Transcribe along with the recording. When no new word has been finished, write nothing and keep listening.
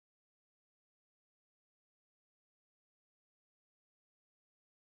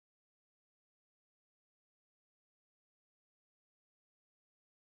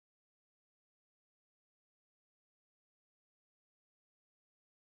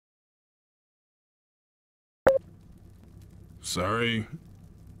Sorry.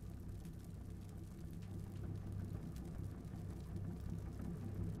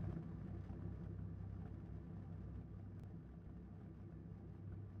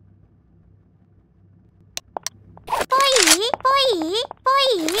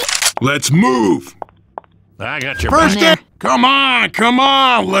 Let's move! I got your First back. Come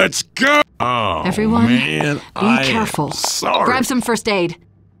on, let's go! Oh, Everyone, man, be careful. Sorry. Grab some first aid.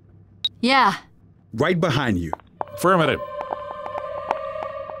 Yeah. Right behind you. Affirmative.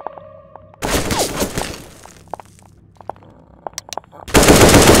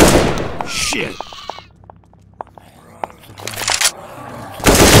 Shit!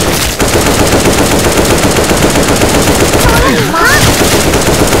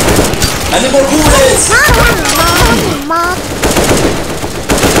 Any more bullets?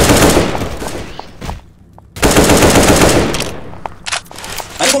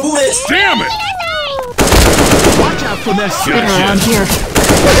 Any more bullets? Damn it! Watch out for this Get around here.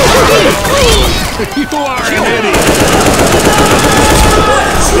 You are an idiot.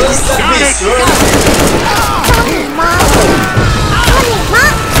 Got it!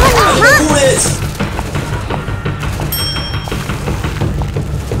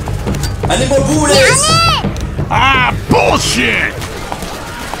 Any more bullets? Ah, bullshit!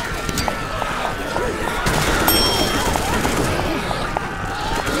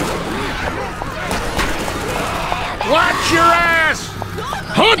 Watch your ass!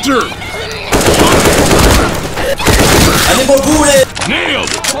 Hunter! Any more bullets? Nailed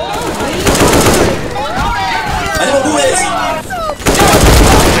it! Any more bullets?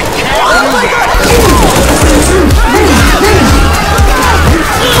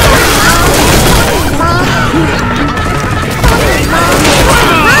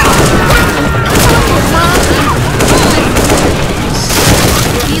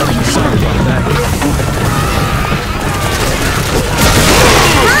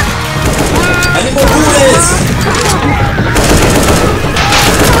 Any more bullets?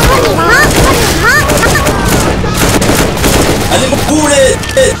 Any more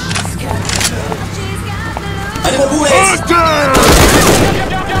bullets? Any more bullets?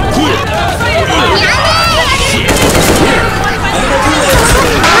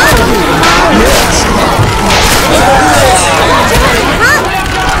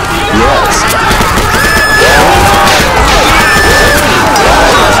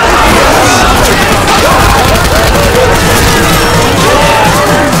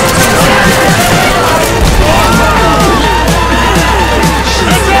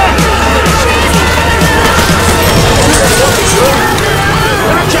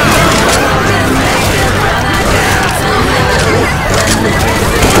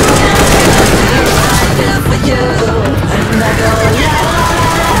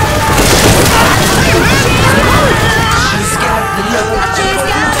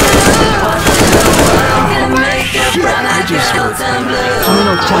 A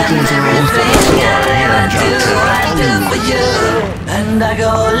little chucky's around. And I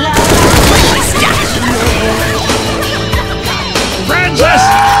go Francis!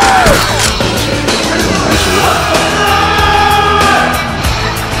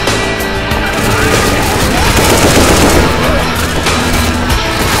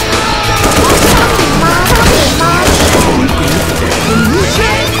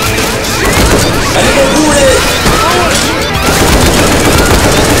 Any more bullets? Any more bullets?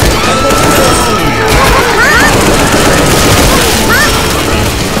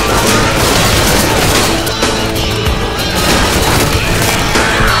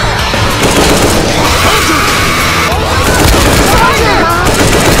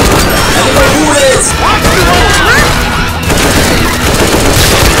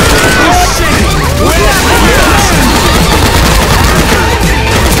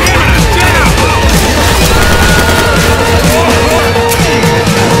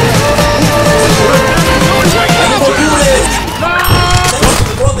 Any more bullets?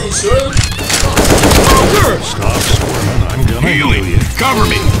 Stop squirming, I'm gonna heal you. Cover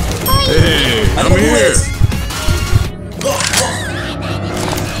me! Hey, Any come more here! bullets?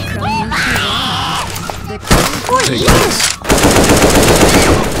 Take this.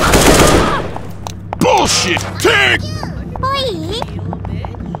 Bullshit! Take!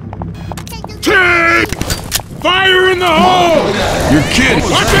 Take! Fire in the hole! You're kidding!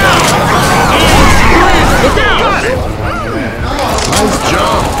 Watch out! Oh, look out! Nice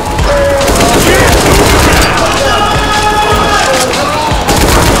job!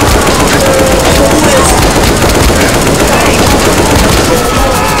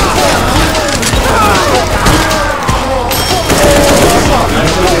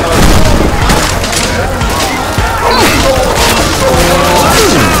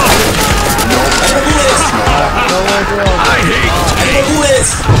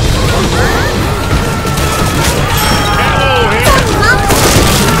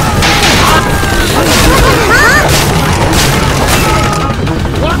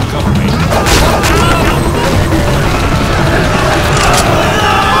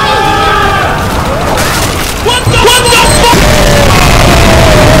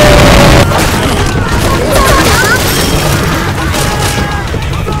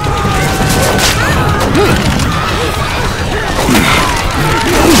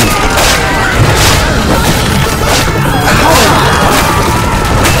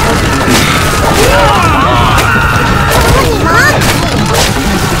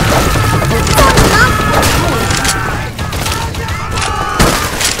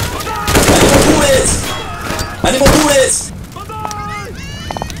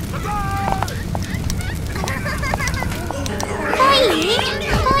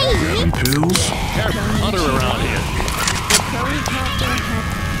 hunter around here.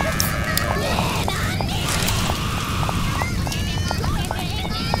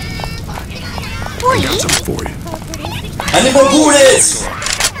 I got some for you. I need more bullets!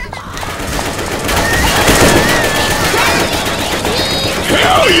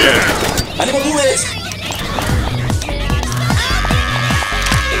 Hell yeah! I need more bullets!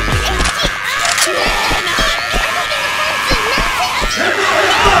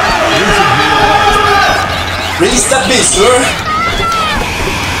 Release that beast, sir!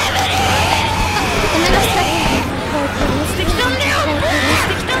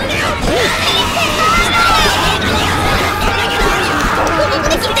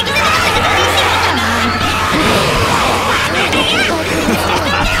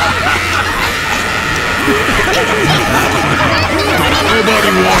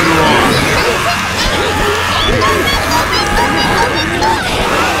 Nobody wander on.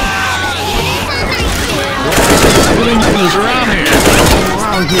 Who's around here?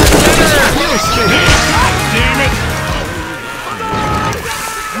 Damn it!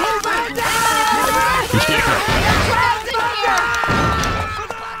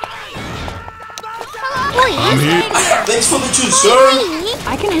 I'm here. Thanks for the tune, sir!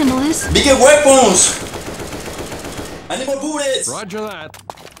 I can handle this. Bigger weapons! I need more bullets! Roger that.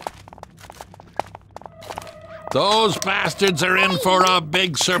 Those bastards are in for a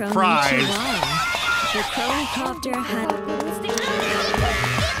big surprise. The Chronicopter had...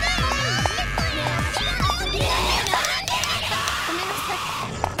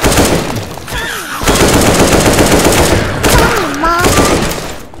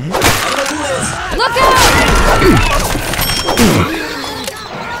 Look out!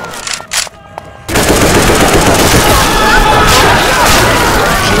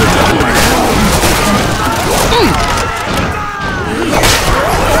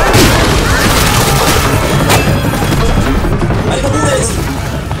 I need more bullets!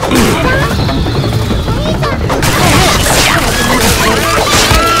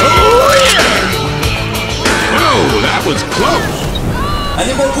 Oh, that was close. I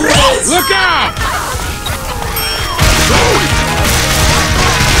need more bullets! Look out!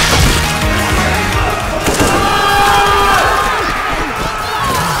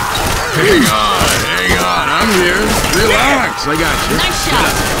 Hang on, I'm here. Relax, I got you. Nice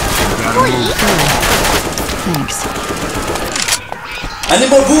shot. Gotta move. Thanks. I need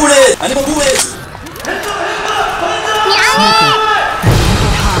more bullets! I need more bullets!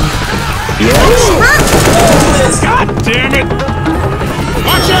 Bullets! God damn it!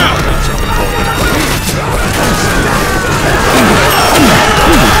 Watch out!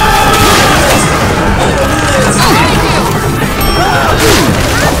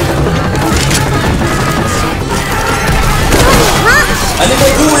 I need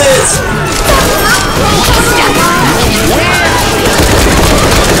more bullets!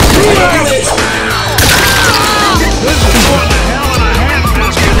 Bullets! This is going to hell in a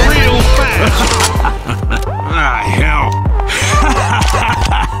handbasket real fast. Ah, hell.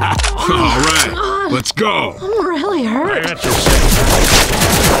 All right, let's go. I'm really I hurt. got you set.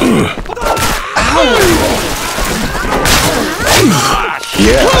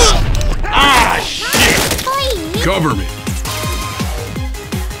 Yes. Ah, shit. Cover me.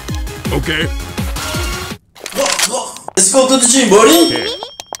 Okay, Let's go to the gym, buddy!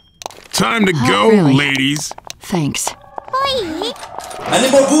 time to go, really? ladies. Thanks. I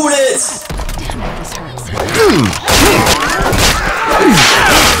need more bullets! This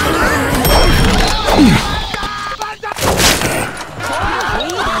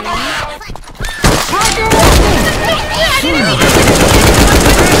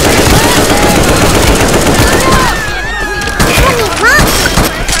hurts.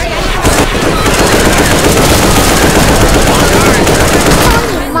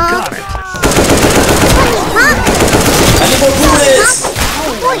 I need more bullets!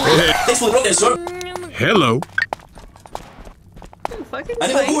 Thanks for the rocket, sir! Hello. I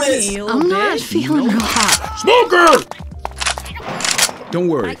need more bullets! I'm not feeling real hot. Smoker! Don't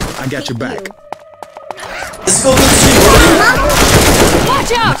worry, I got your back. Let's go to the gym, buddy!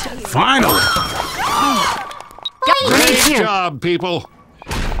 Watch out! Finally. Grenade Great here. job, people.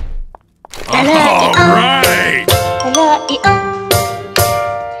 All right. Hello,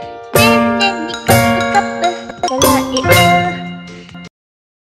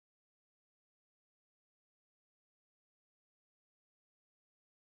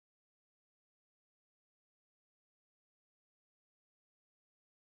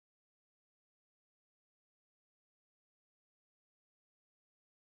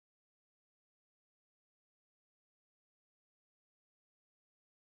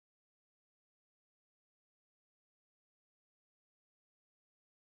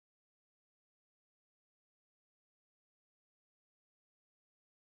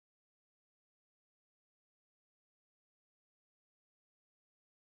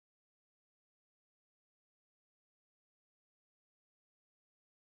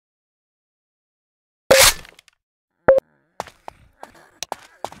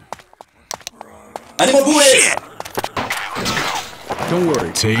 I need more bullets. Don't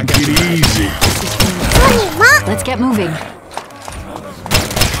worry. Take it easy. Let's get moving.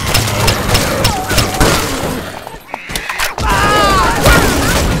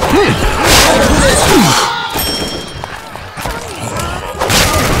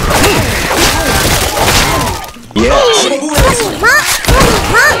 Yes. I need more bullets.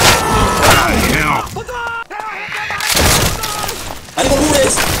 Hell. I need more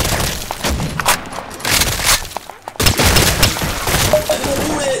bullets. I need more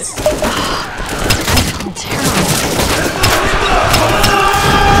bullets.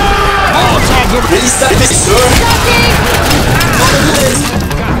 Ready, start, sir.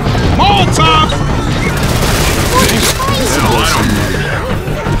 Molotov!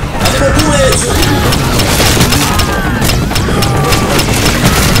 I need more bullets.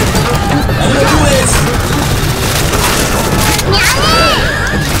 I need more bullets.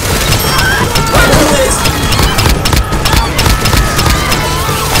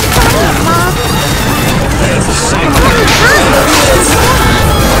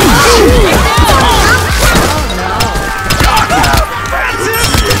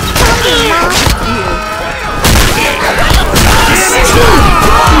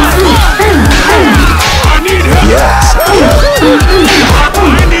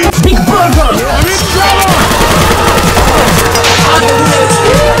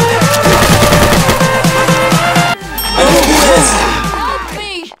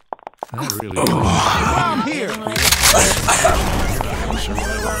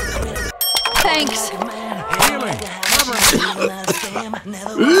 Thanks. Take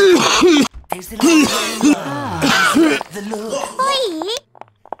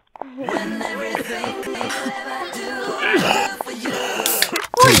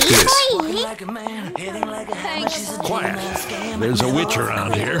this. Quiet. There's a witch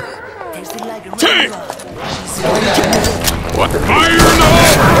around here. Take! What? Fire in the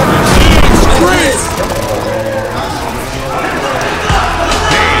hole! Great!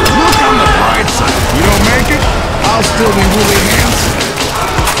 Hey, look on the bright side. You don't make it, I'll still be really handsome.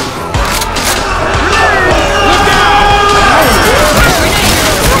 Look out!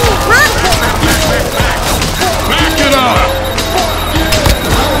 Back it up!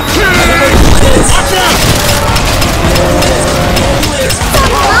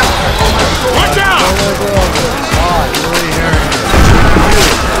 Watch out! Watch out!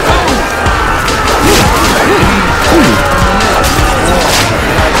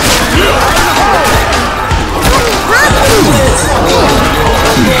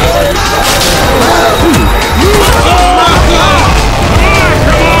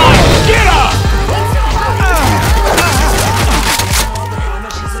 Get up!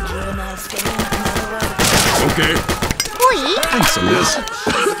 Okay. Thanks, Alyssa.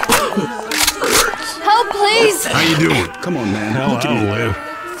 Help, please. How you doing? Come on, man. Hell, Look at I'll me. live.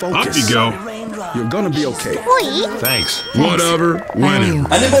 Up Focus. you go. You're gonna be okay. Thanks. Whatever. Winning.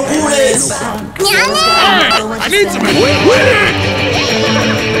 I need more bullets. Hey, I need some.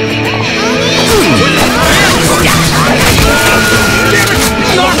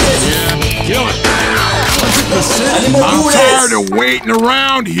 Kill it. I need more I'm bullets. tired of waiting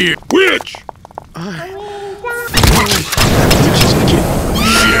around here. Witch!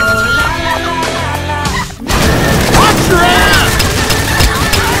 Shit. Watch your ass!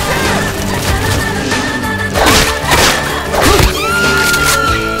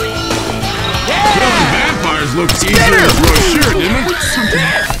 Killing vampires looks easier than brochure, didn't it?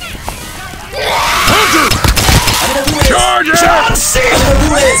 Hunter! Charge it!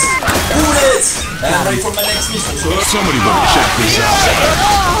 Bullets! Bullets! I'm ready for my next mission, sir. Somebody better check this out.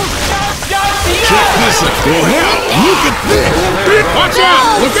 Check this out. Well, hell, look at this. Watch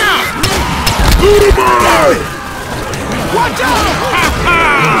out! Look out! Boomer! Watch out! Ha ha!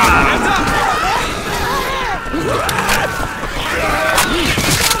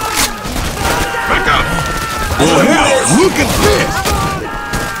 Back up! Well, hell, look at this.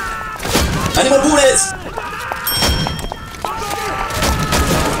 I need more bullets!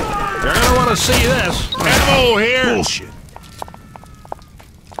 You're gonna want to see this. Ammo here. Bullshit.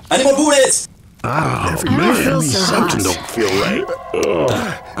 I need more bullets! Every I don't minute, feel so something hot. don't feel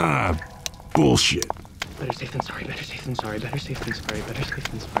right. Bullshit. Better safe than sorry, better safe than sorry, better safe than sorry, better safe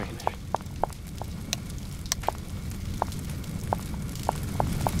than sorry.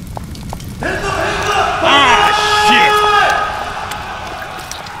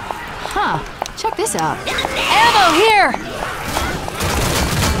 Huh. Check this out. Ammo here!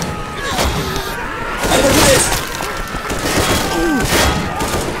 I need more bullets!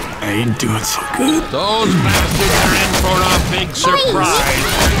 I ain't doing so good. Those bastards are in for a big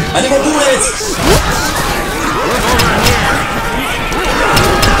surprise. I need more bullets!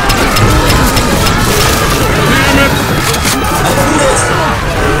 Damn it! I need more bullets!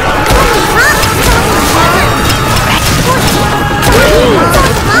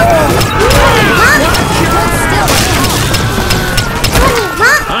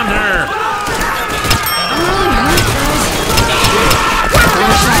 Hunter!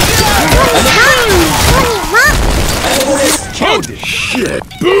 Oh, shit!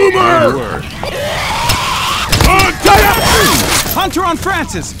 Boomer! Oh, Hunter on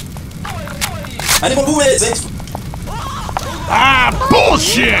Francis! I need more bullets! ah,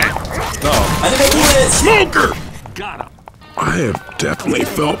 bullshit! I need more bullets! Smoker! Got him. I have definitely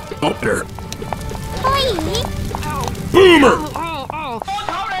felt up there. Boomer!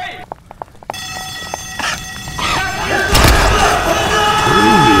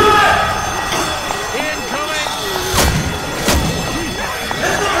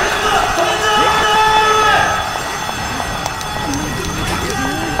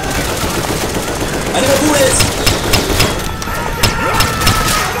 I need more bullets!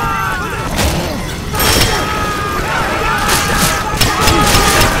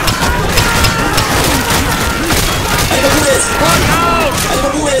 I need more bullets! I need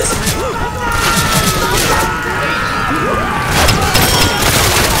more bullets!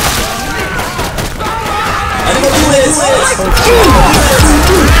 I need more bullets! I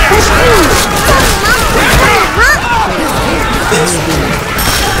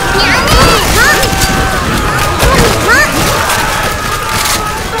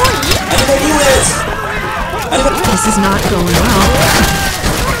need more bullets! This is not going well.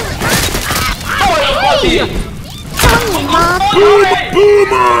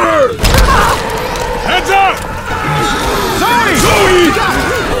 Boomer! Heads up! Zoe!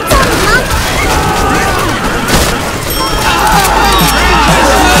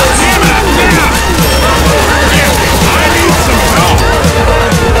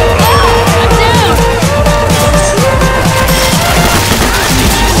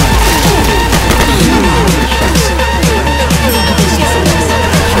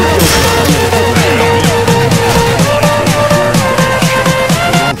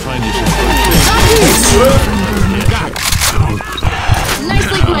 I'll find you some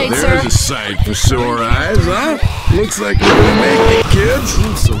Nicely played, sir. There's a sight for sore eyes, huh? Looks like we're gonna make it, kids.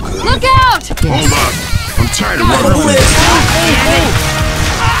 So good. Look out! Hold up. I'm tired of I need more running. bullets!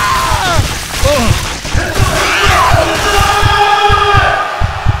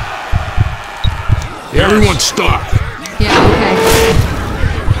 Everyone stop. Yeah, okay.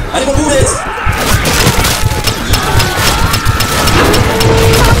 I need more bullets!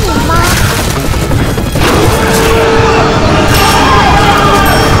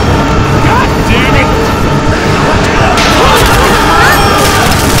 Damn it!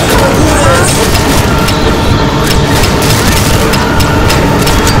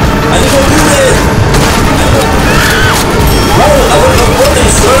 I need more bullets! Bro, I want more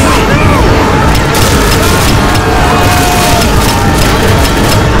bullets, son!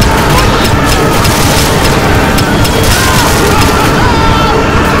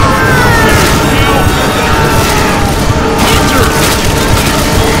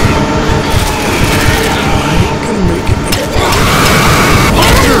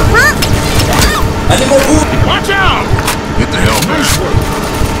 I need more bullets! Watch out! Get the hell back.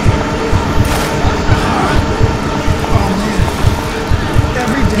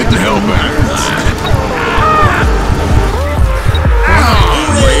 Get the hell back.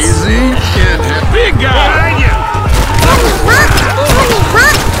 Oh, lazy. Can't have big guy.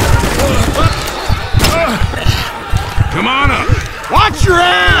 Come on up. Watch your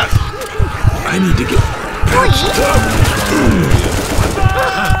ass. I need to get patched up.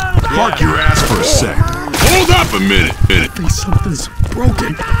 Park your ass for a sec. Hold up a minute. I think something's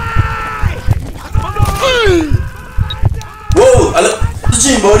broken. Whoa, I love the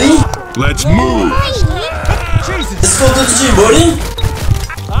gym, buddy! Let's move. Let's go to the gym, buddy!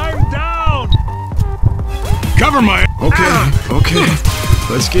 I'm down! Cover my. Okay.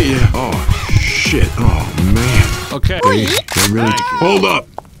 Let's get you. Oh shit. Oh man. Okay. They really. Hold up.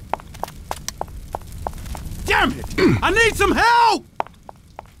 Damn it! I need some help!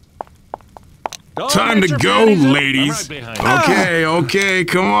 Time to go, ladies. I'm right behind you. Okay.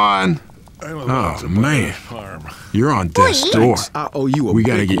 Come on. Oh man, Farm. you're on death's door. I owe you a We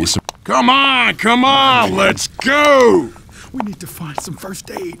gotta big get you one. some. Come on. Let's go. We need to find some first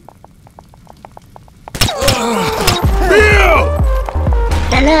aid. Bill.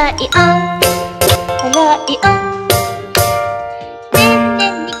 Lalaian.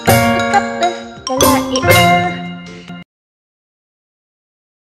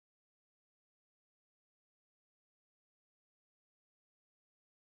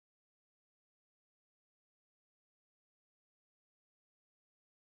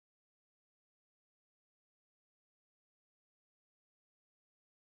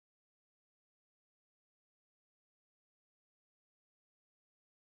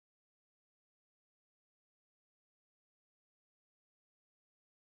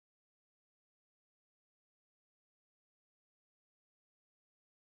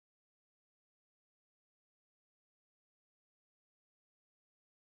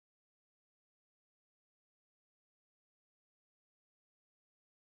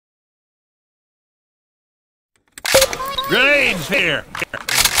 Grenades here!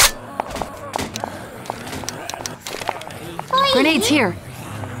 Grenades here.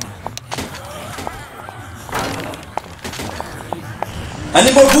 I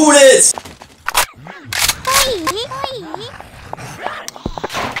need more bullets!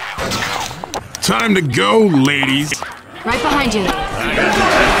 Time to go, ladies. Right behind you.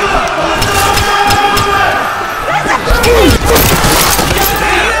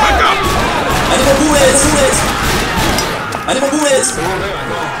 I need more bullets! I need more bullets!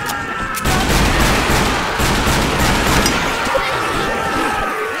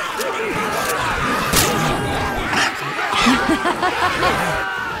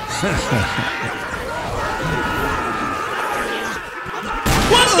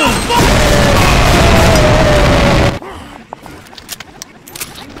 What the fuck?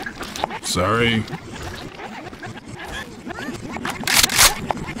 Sorry.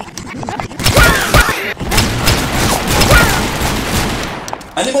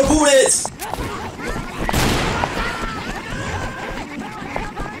 I need more bullets!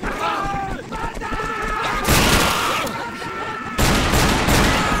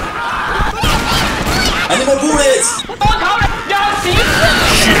 I need more bullets!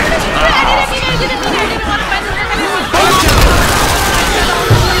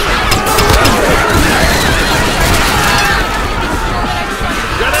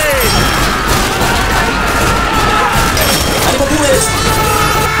 I need more bullets!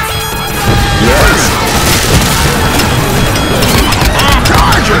 Yes.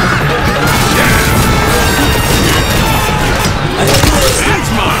 Charger. Yeah. I need more bullets! That's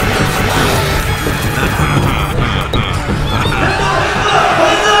mine.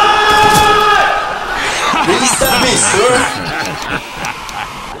 Please stop me, sir!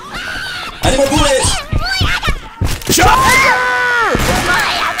 I need more bullets! Charger!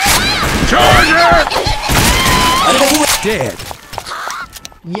 Charger! I need more bullets! Dead.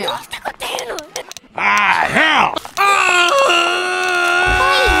 Yeah. Ah, hell!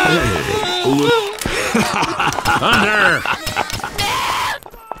 Hunter!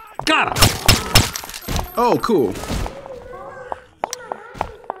 Got him! Oh, cool.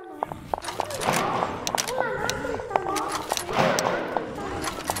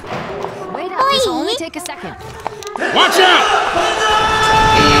 Wait up. This will only take a second. Watch out!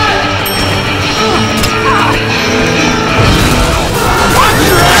 Watch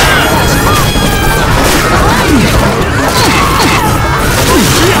your ass!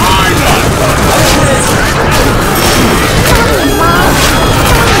 Behind us!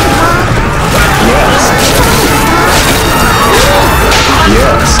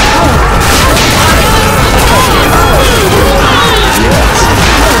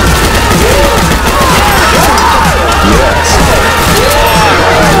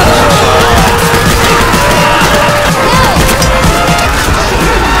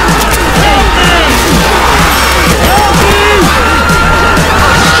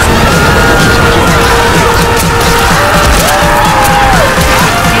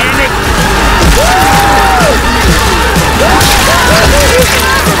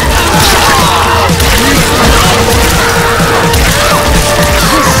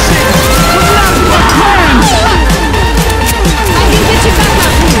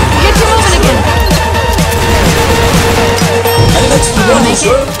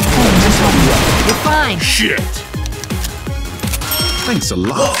 You're fine. Shit! Thanks a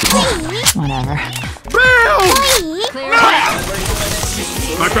lot. Whatever. Bill! Clear.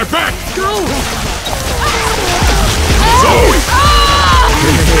 Back! Go. Zoe!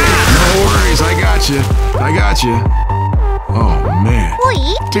 No worries, I got you. Oh, man.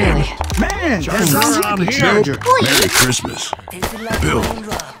 Damn it. Man, that's Around here! Merry Christmas. Bill,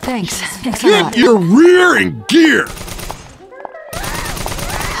 Thanks. Thanks a get lot. your rear in gear!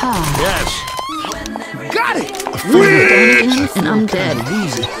 Yes. Got it! And I'm dead.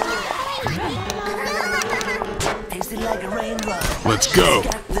 Let's go.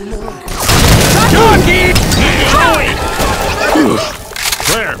 Jockey!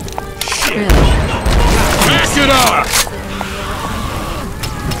 Clear. Really. Back it up!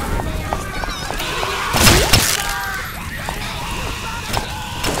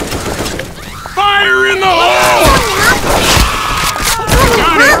 Fire in the hole!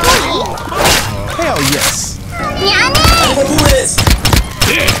 Got it! hell yes. I need more bullets!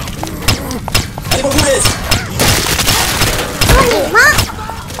 Yeah. I need more bullets!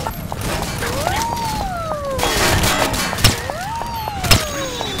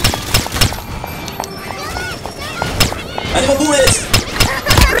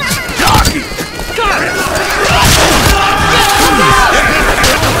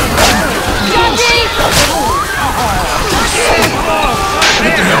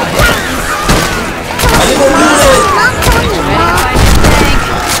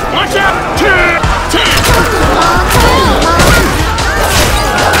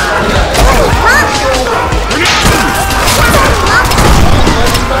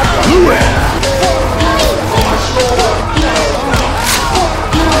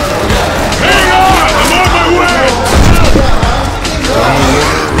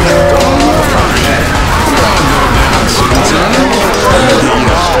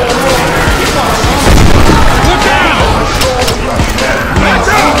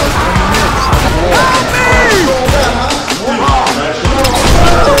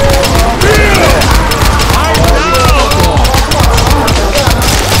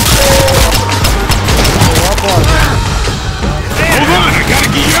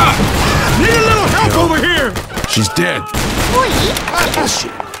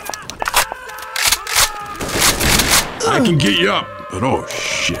 can get you up, but oh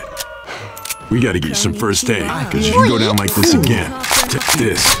shit. We gotta get you some first aid, because if you go down like this again, take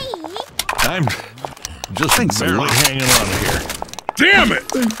this. I'm just barely hanging on here. Damn it!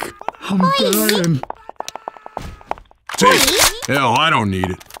 I'm dying. Take it. Hell, I don't need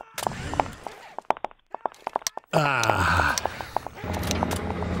it.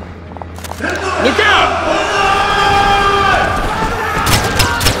 Look out!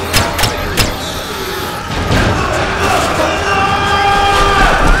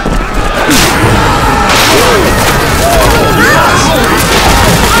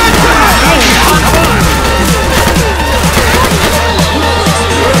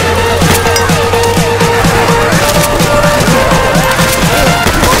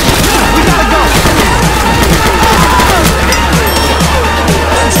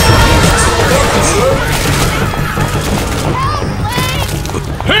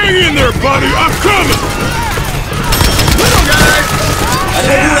 Hang in there, buddy! I'm coming! Little guy! I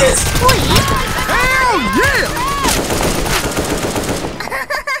can do this! Hell yeah!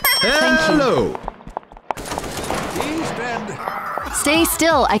 Hello. Stay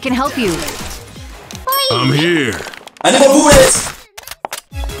still. I can help you. I'm here. I need more bullets!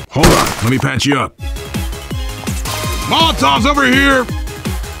 Hold on, let me patch you up. Molotov's over here!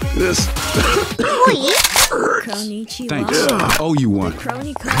 This hurts. Thanks. I owe you one.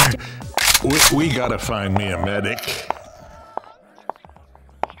 We gotta find me a medic.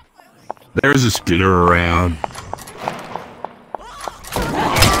 There's a spitter around.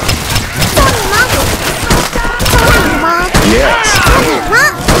 Yes!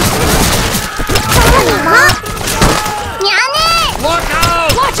 Look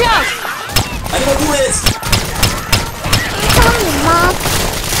out! Watch out! I need more bullets!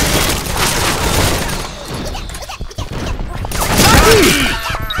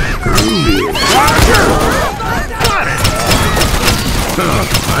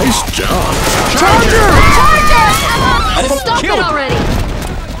 Nice job. Charger! I need more Stop it already!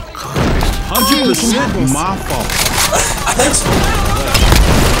 100% my fault. Thanks!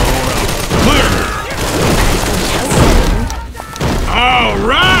 Clear! All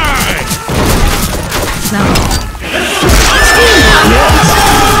right!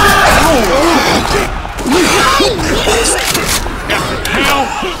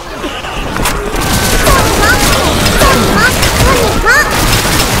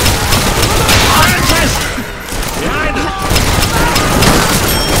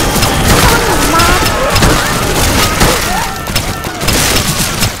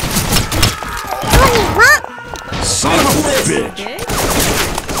 Son of a bitch!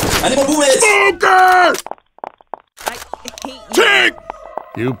 I need more bullets! Bunker! Take!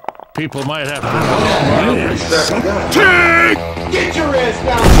 You people might have to... Take! Get your ass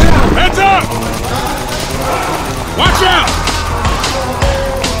down now! Heads up! Watch out!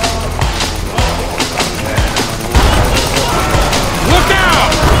 Look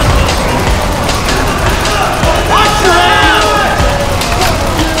out! Watch your head!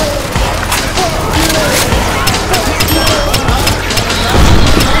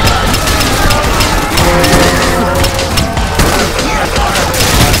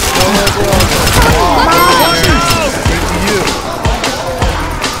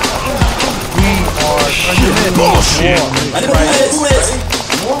 Bullshit! I need more bullets!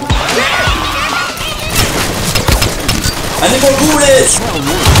 I need more bullets!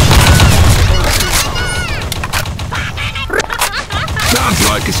 Sounds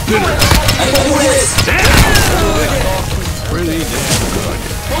like a spitter. I need more bullets! Pretty damn good.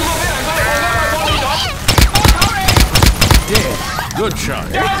 Good shot.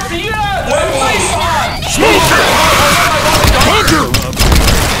 Smoker! Bunker!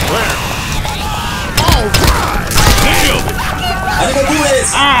 Where? All right! Nailed it! I need more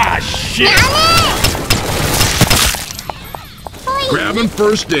bullets! Ah, shit! Grabbing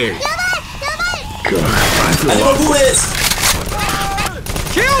first aid. God, I I feel need more bullets!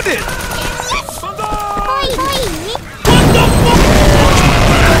 killed it!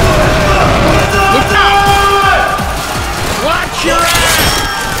 Look out! Watch your ass!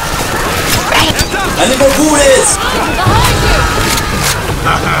 I need more bullets!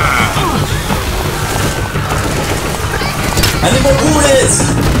 I need more bullets!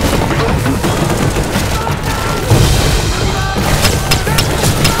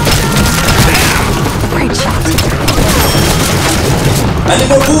 Great shot. I need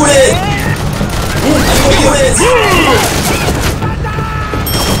more bullets! I need more bullets!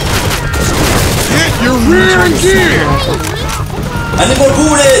 Get your rear gear! I need more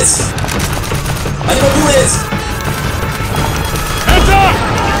bullets! I need more bullets! Heads up!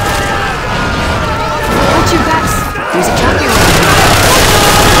 Watch your backs. There's a jockey around.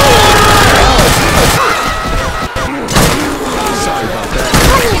 Sorry about that.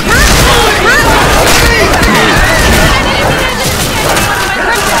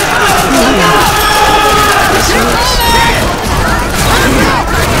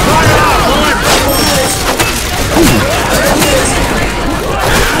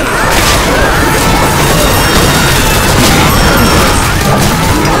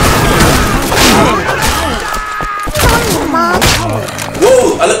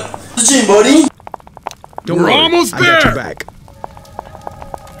 Whoa, I love the gym, buddy. Don't We're worry, almost I got your there. back.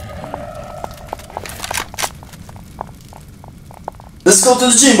 Let's go to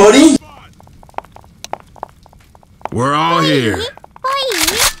the gym, buddy. We're all here.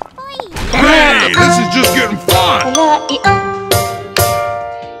 Hey, this is just getting fun.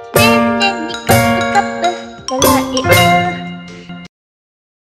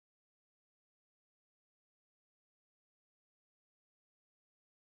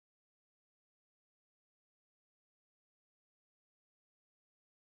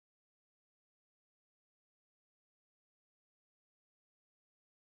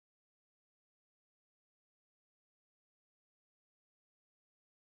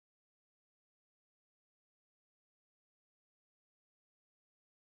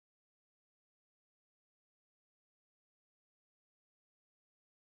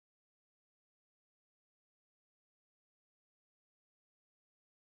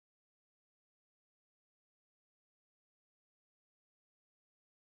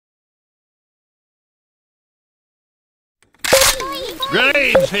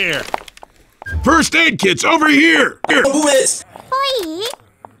 Grenades here. First aid kit's over here. Here. Bullets.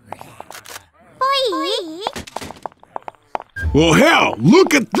 Well, hell,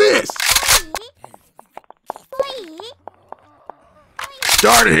 look at this.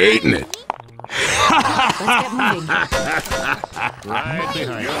 Started hating it. Let's get moving. Right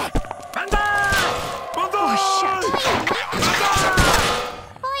behind you. Oh, shit.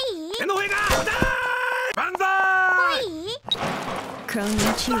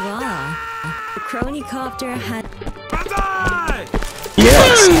 Konnichiwa. The Chronicopter had...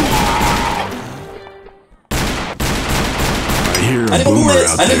 Yes. I hear I a need more boomer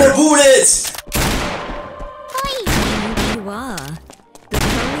bullets. out I need more there. bullets. Konnichiwa. The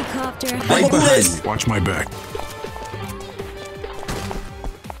Chronicopter I had... need more bullets. Watch my back.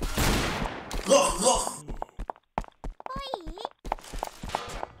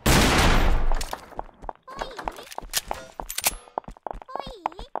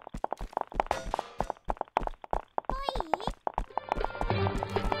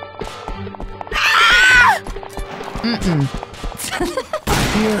 I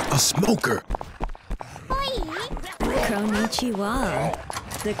hear a smoker. Konnichiwa.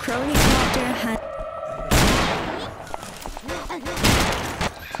 The Chronicopter had... I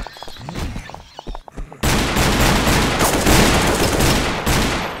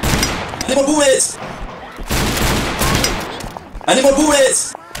need more bullets. I need more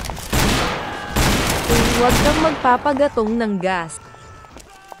bullets. Huwag kang magpapagatong ng gas.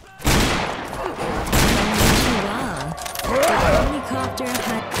 Konnichiwa. The Chronicopter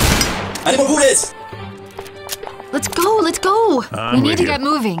had... I need more bullets. Let's go, let's go. I'm We need with to you. get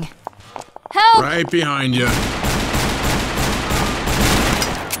moving. Help! Right behind you.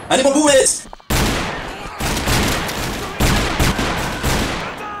 I need more bullets.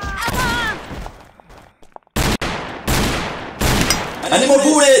 I need more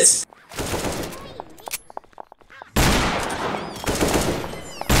bullets.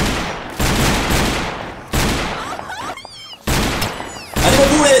 I need more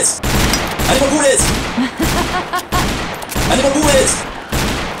bullets. I need more bullets. I need more bullets.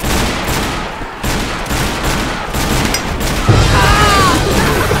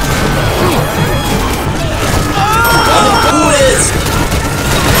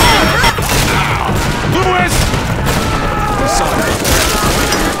 Lewis! Sorry.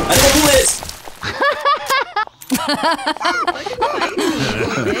 I need more bullets.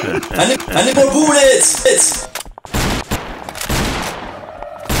 I need more bullets.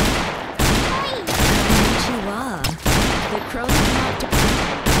 Konnichiwa. The Chronicopter...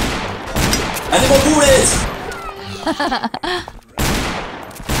 I need more bullets.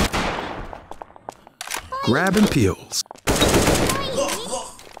 Grabbing pills.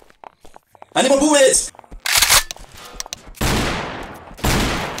 I need more bullets.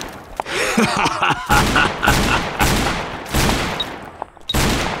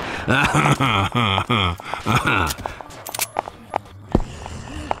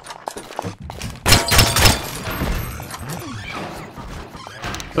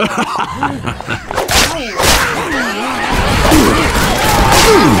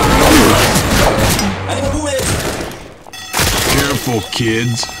 Careful,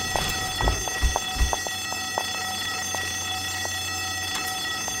 kids.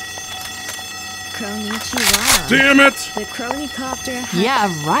 Konnichiwa. Damn it! The Chronicopter has... Yeah,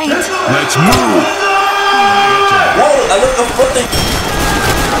 right. Let's move! Whoa, I look up front.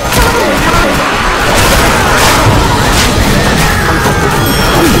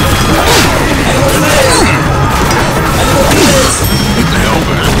 Get the hell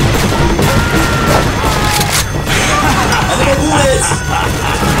back.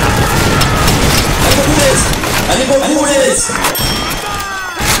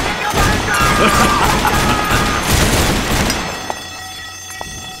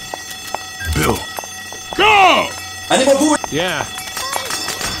 Bill. Go! Yeah.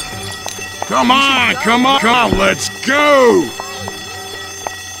 Come on, come on, come on, let's go!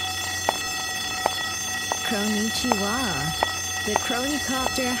 Konnichiwa. The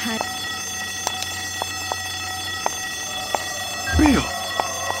Chronicopter has... Bill!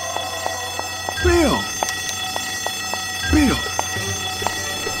 Bill! Bill!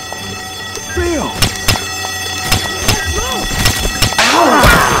 Bill!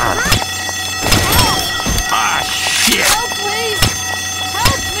 Ah, shit! Help, please!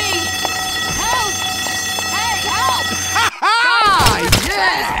 Help me! Help! Hey, help!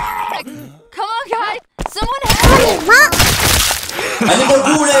 Yeah! Come on, guys! Someone help! I need more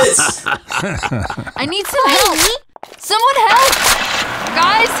bullets! I need some help! Someone help!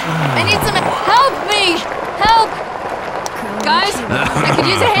 Guys, I need some help me! Help! Guys, I could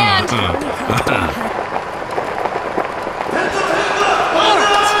use a hand!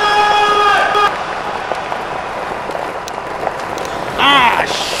 Ah,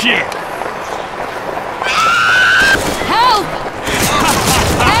 shit! Help!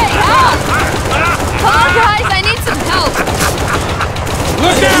 Hey, help! Come on, guys, I need some help!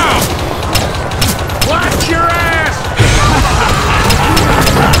 Look out! Watch your ass!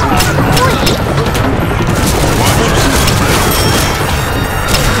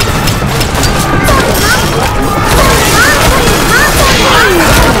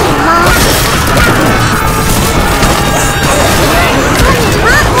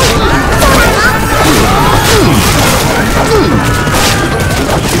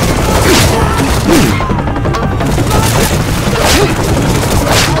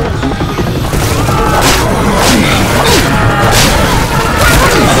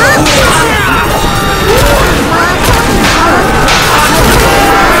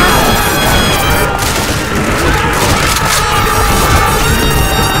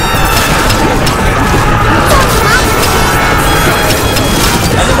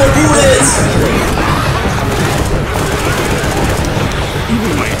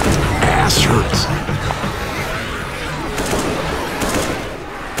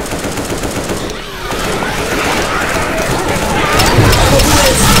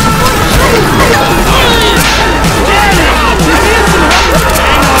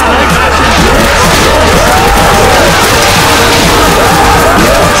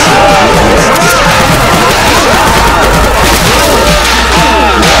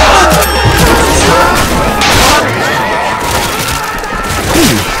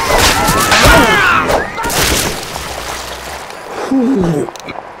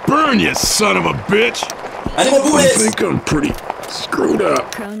 Burn, you son of a bitch! I think I'm pretty screwed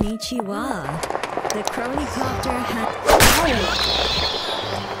up. Konnichiwa. The Chronicopter has...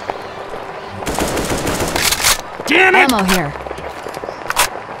 Damn it! Ammo here.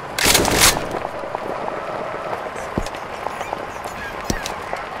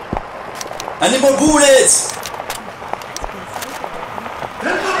 I need more bullets!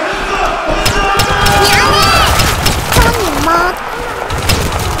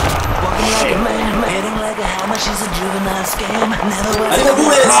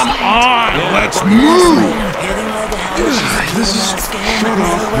 Come on, let's move! This is... Shut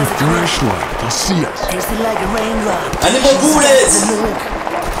off your flashlight. I'll see us. I need more bullets!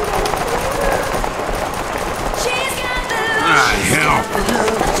 Ah, hell.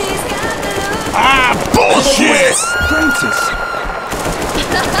 Ah, bullshit! Francis!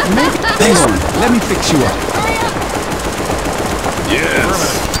 Hang on, let me fix you up. Yes.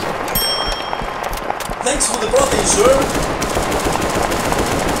 Thanks for the protein, sir.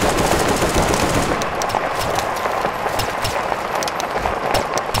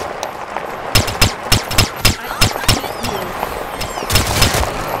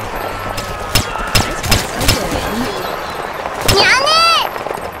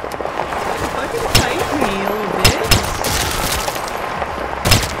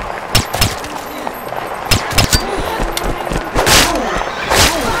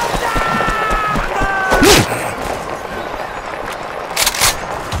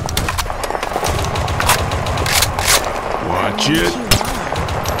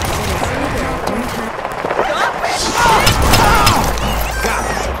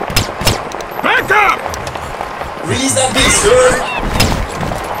 Release that beast, sir.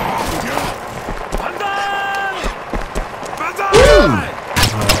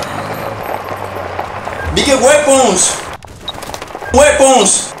 Bigger weapons.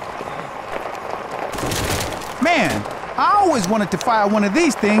 Weapons. Man, I always wanted to fire one of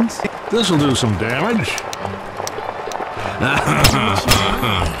these things. This'll do some damage.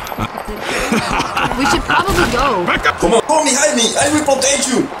 We should probably go. Come on, come behind me. I will protect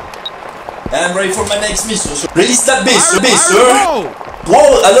you. I'm ready for my next mission. So release that beast, sir.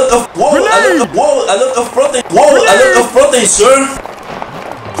 Whoa, a lot of protein, sir.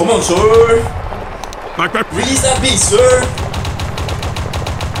 Come on, sir. Release that beast, sir.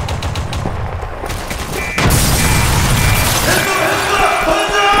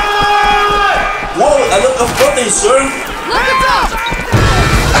 Whoa, a lot of protein, sir. Look at that!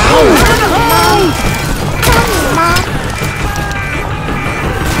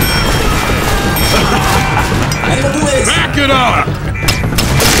 Animal bullets. Back it up!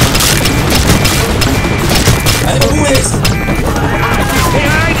 Animal bullets.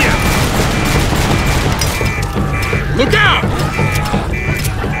 Behind you! Look out!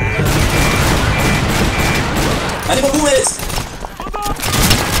 Animal bullets.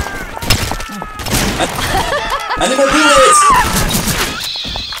 Animal bullets.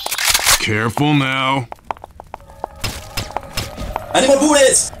 Careful now. Animal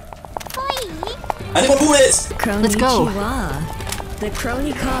bullets. Animal bullets. Let's go. The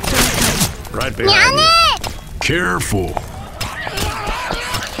crony copter has... Right behind you. Careful.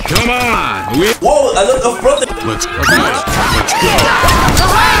 Come on! Whoa, a lot of protein. Let's go. Behind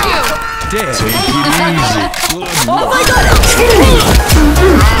you! Take it easy. Oh my god!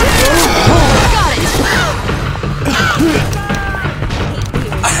 Got it!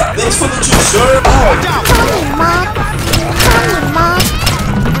 Thanks for the juice, sir. Watch out!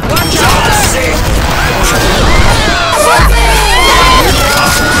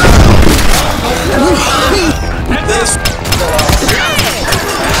 Thanks.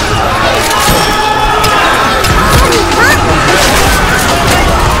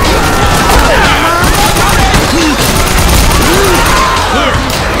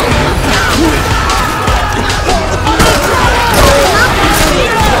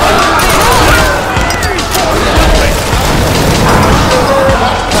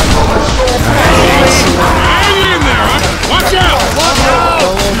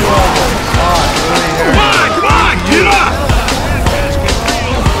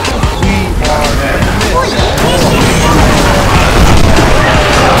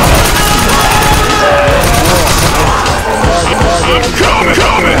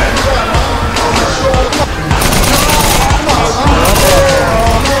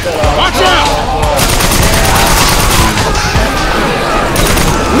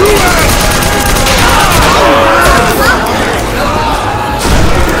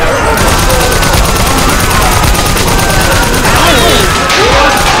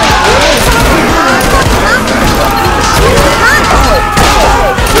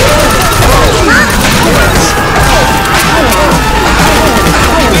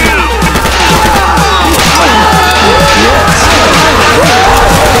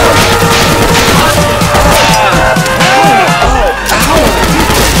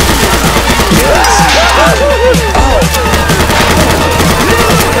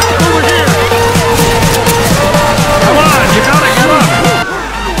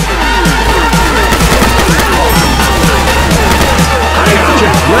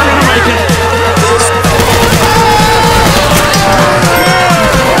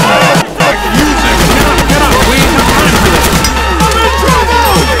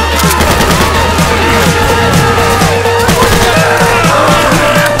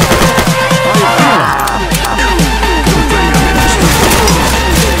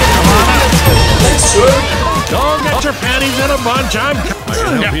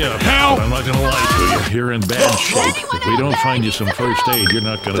 You're in bad shape. If we don't find you some first aid, you're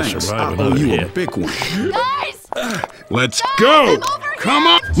not going to survive another you hit. a big one. Guys! Let's go! Come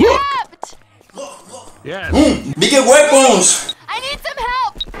on! Look! Yes. Bigger weapons! I need some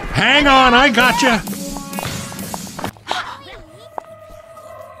help! Hang on, I got you.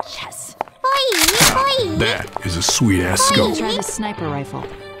 Yes. That is a sweet-ass scope. Try the sniper rifle.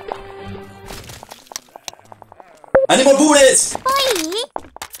 Animal bullets!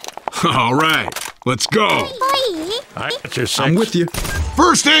 All right, let's go. I got your I'm with you.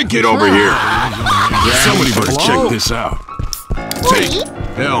 First aid kit over here. Somebody better check this out. Take it.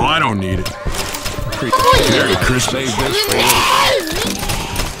 Hell, I don't need it. Merry Christmas. Save this for you.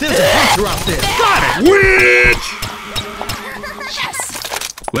 There's a hunter out there. Got it. Witch! Yes.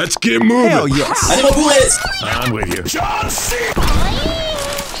 Let's get moving. Hell yes. I need more bullets. I'm with you.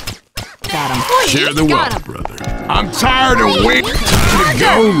 Got him. Share the Got wealth, brother. I'm tired of waiting. Time to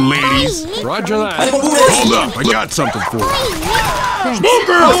go, ladies. Roger I need that. more bullets. Hold up, I got something for you.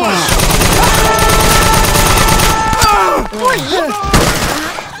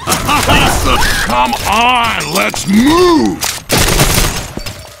 Come on, let's move.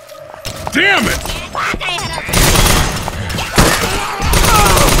 Damn it.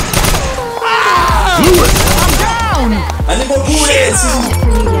 Lewis. I need more bullets.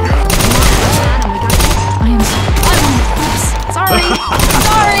 Sorry.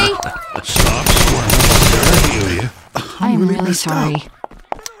 Sorry. Stop squirming. I am really sorry.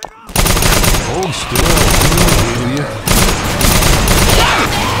 Hold still.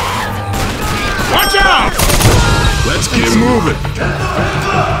 Watch out! Let's get moving.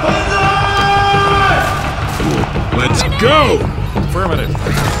 Let's go. Affirmative.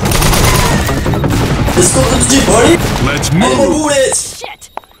 Let's go to the gym, buddy. Let's I need more move. bullets. Shit.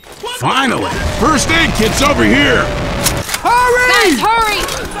 Finally. First aid kit's over here. Guys, hurry.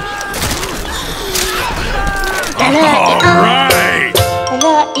 All right.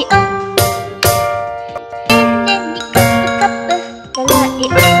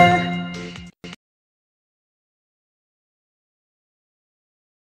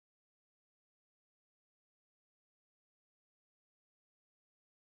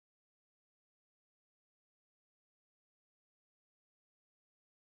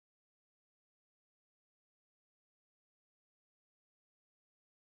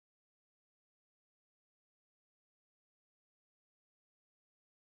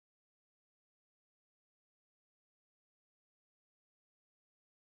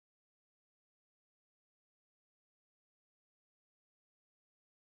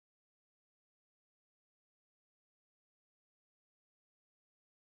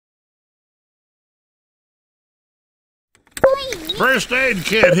 First aid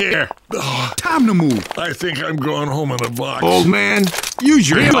kit here. Time to move. I think I'm going home in a box. Old man, use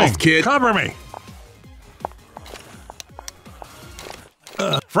your Healing. health kit. Cover me.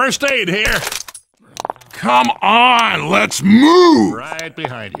 First aid here. Come on, let's move. Right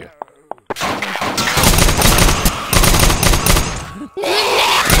behind you.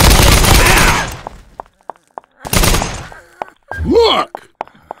 Look.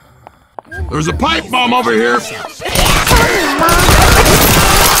 There's a pipe bomb over here.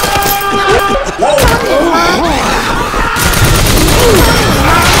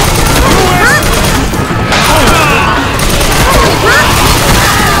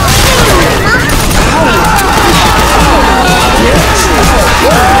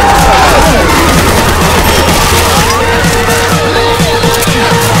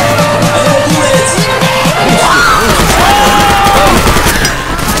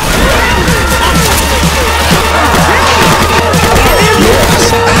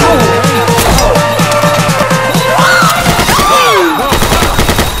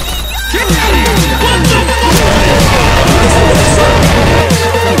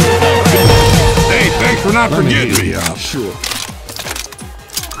 Hey, thanks for not forgetting me. Sure.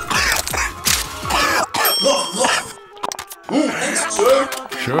 Thanks, sir.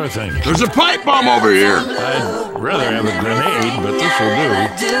 Sure thing. There's a pipe bomb over here. I'd rather have a grenade, but this will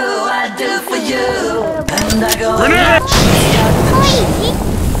do. I do for you. And I go. Grenade!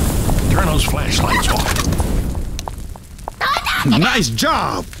 Turn those flashlights off. Nice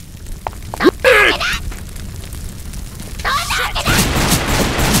job.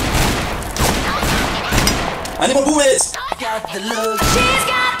 I need more bullets. Got the look. She's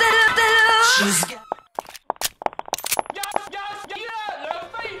got the look. She's got.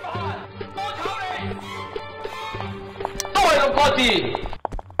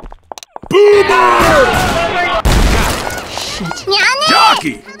 Boomer!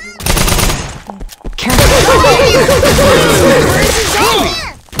 Jockey!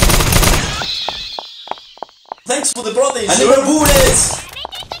 Thanks for the protein. I need more bullets.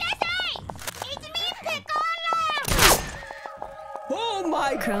 Oh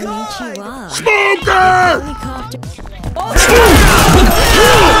my Konnichiwa. Smoker! Helicopter.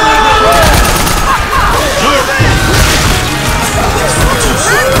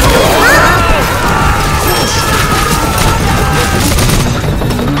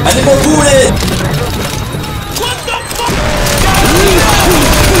 I need more bullets.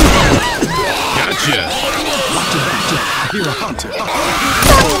 Gotcha! You're a hunter.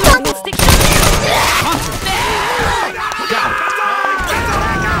 That's big!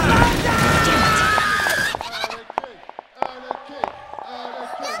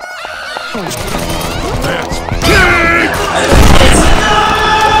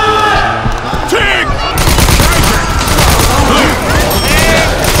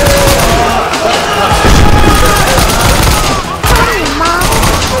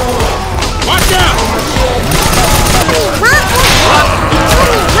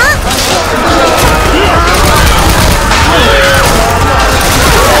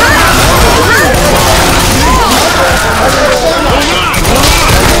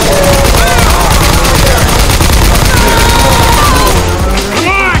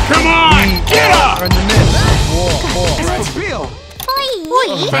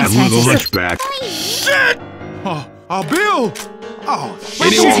 Fat little lunchback. Shit! Oh, Bill! Oh,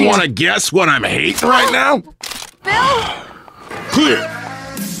 Anyone want to guess what I'm hating right now? Bill? Clear.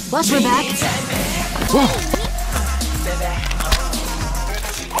 Watch my back.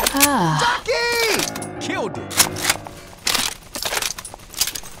 killed it.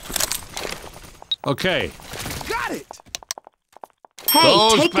 Okay. Got it. Hey,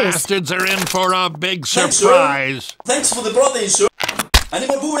 Those take this. bastards are in for a big Thanks, surprise. sir. Thanks for the protein, sir. Any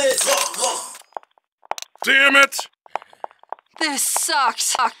more bullets? Damn it! This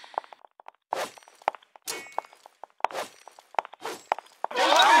sucks.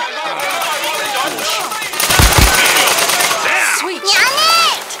 Sweet.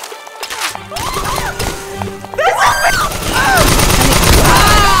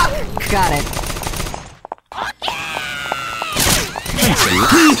 Got it.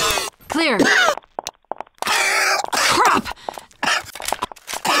 Clear. Crap!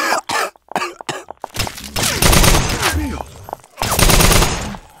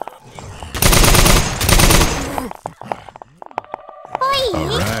 All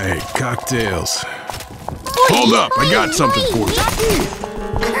right, cocktails. Hold up, I got something for you.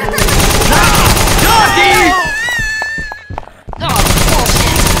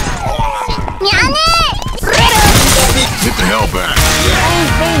 Get the hell back.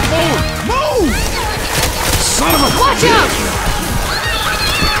 Move! Son of a... Watch out!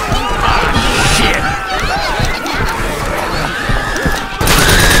 Shit.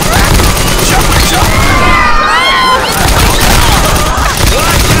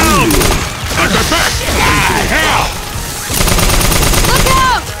 I got back. Hell! Look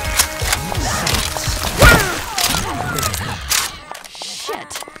out!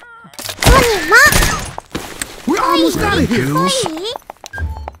 Shit. We're almost out of here.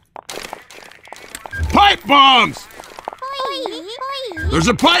 Pipe bombs! There's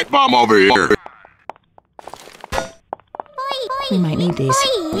a pipe bomb over here. We might need these.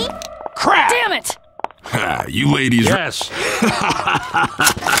 Crap! Damn it! Ha, you ladies. Yes.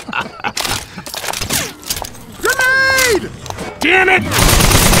 Grenade! Damn it!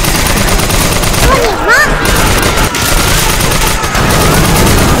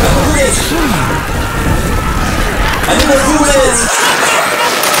 Any more bullets?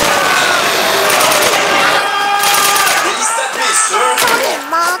 Release that beast, sir.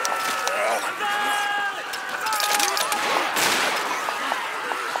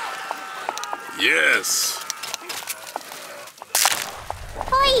 Yes.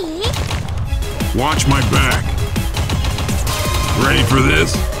 Watch my back. Ready for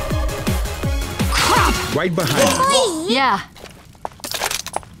this? Right behind you. Yeah.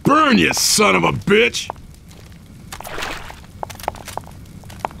 Burn, you son of a bitch!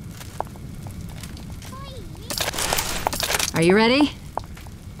 Are you ready?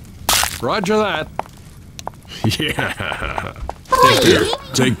 Roger that. Yeah. Here,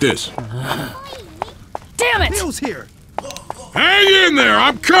 take this. Damn it! Bill's here. Hang in there,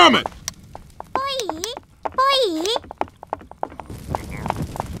 I'm coming!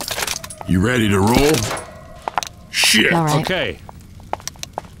 You ready to roll? Shit. All right. Okay.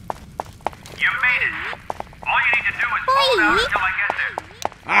 You made it. All you need to do is hold out until I get there.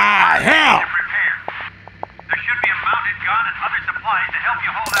 Ah, hell! Prepare. There should be a mounted gun and other supplies to help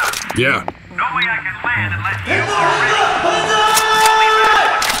you hold out. Yeah. No way I can land unless you are ready. Only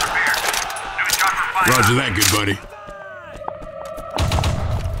better once you're prepared. New chopper 5. Roger that, good buddy.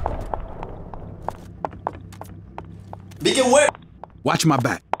 Big aware. Watch my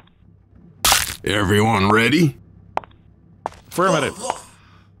back. Everyone ready? Affirmative.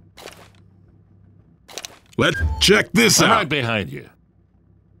 Let's check this I'm out. right behind you.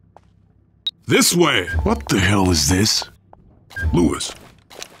 This way. What the hell is this? Lewis,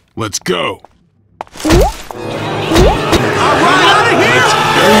 let's go.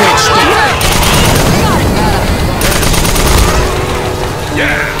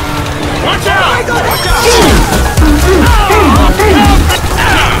 Yeah! Watch out! Watch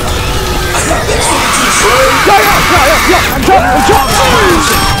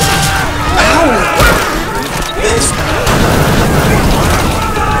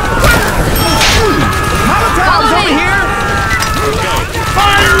Follow me!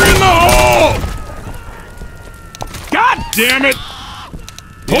 Fire in the hole! God damn it!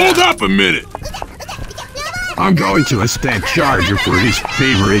 Hold up a minute. I'm going to a stand charger for his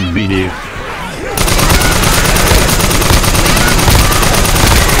favorite video.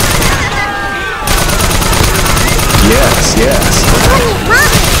 Yes, yes.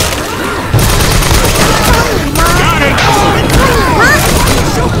 Got it!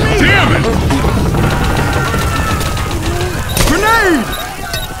 Damn it! Grenade!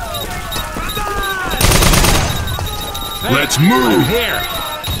 move! Here!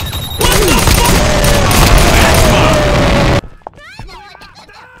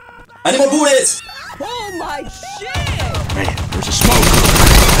 I need more bullets! Oh my shit! Man, there's a smoke.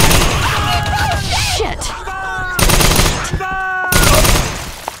 Shit!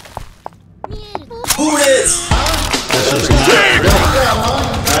 Bullets! Take!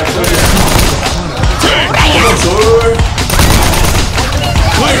 Sir!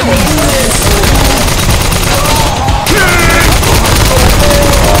 Clear!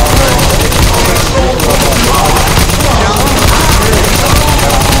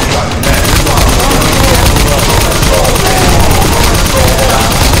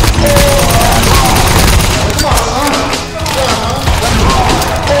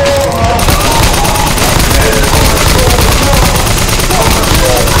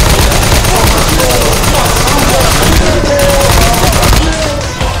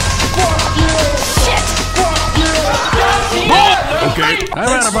 I've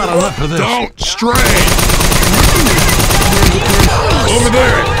had about enough of this. Don't stray! Over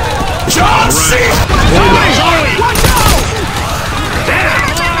there! John C! Zoe! Watch out!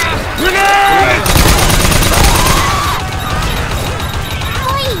 Grenade!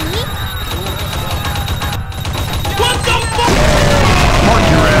 What the fuck? Park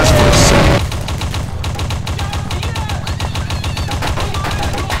your ass for a second.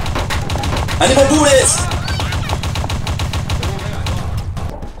 I need more bullets!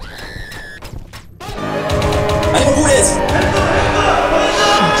 I need more bullets!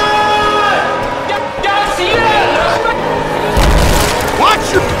 Watch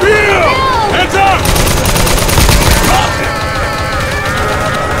your bill! Heads up!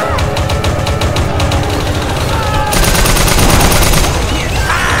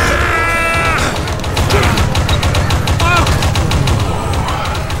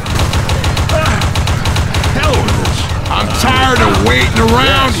 Hell with this. I'm tired of waiting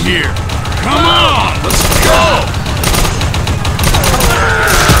around here. Come on, let's go!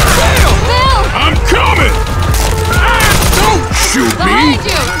 Bill! I'm coming! Ah, don't shoot me! Behind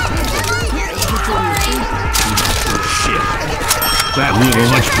you! Shit. That little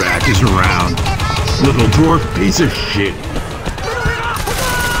hunchback is around. Little dwarf piece of shit.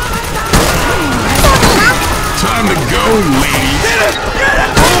 Time to go, ladies. Get it! Get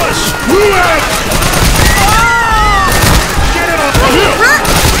it! Push! Move it!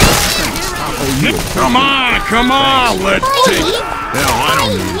 Come on, let's take it. Hell, I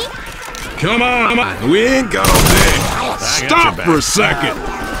don't need it. Come on, we ain't got all day. Stop for a second.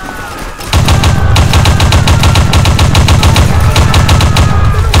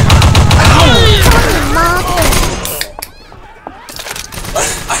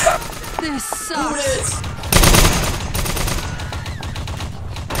 This sucks.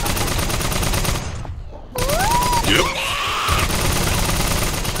 Yep.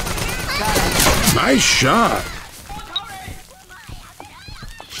 Nice shot.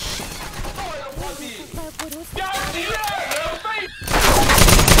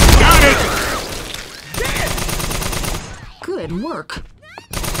 Got it. Good work.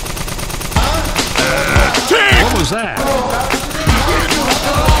 Take. What was that?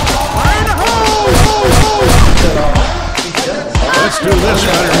 Let's do this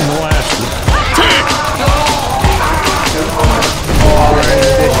better than the last one. Take.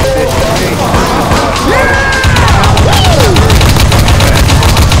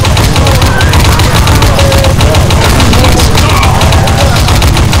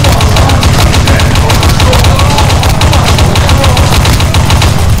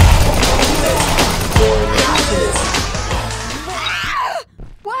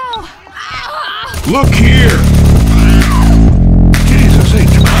 Look here! Jesus H.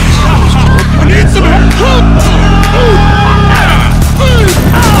 I need some help!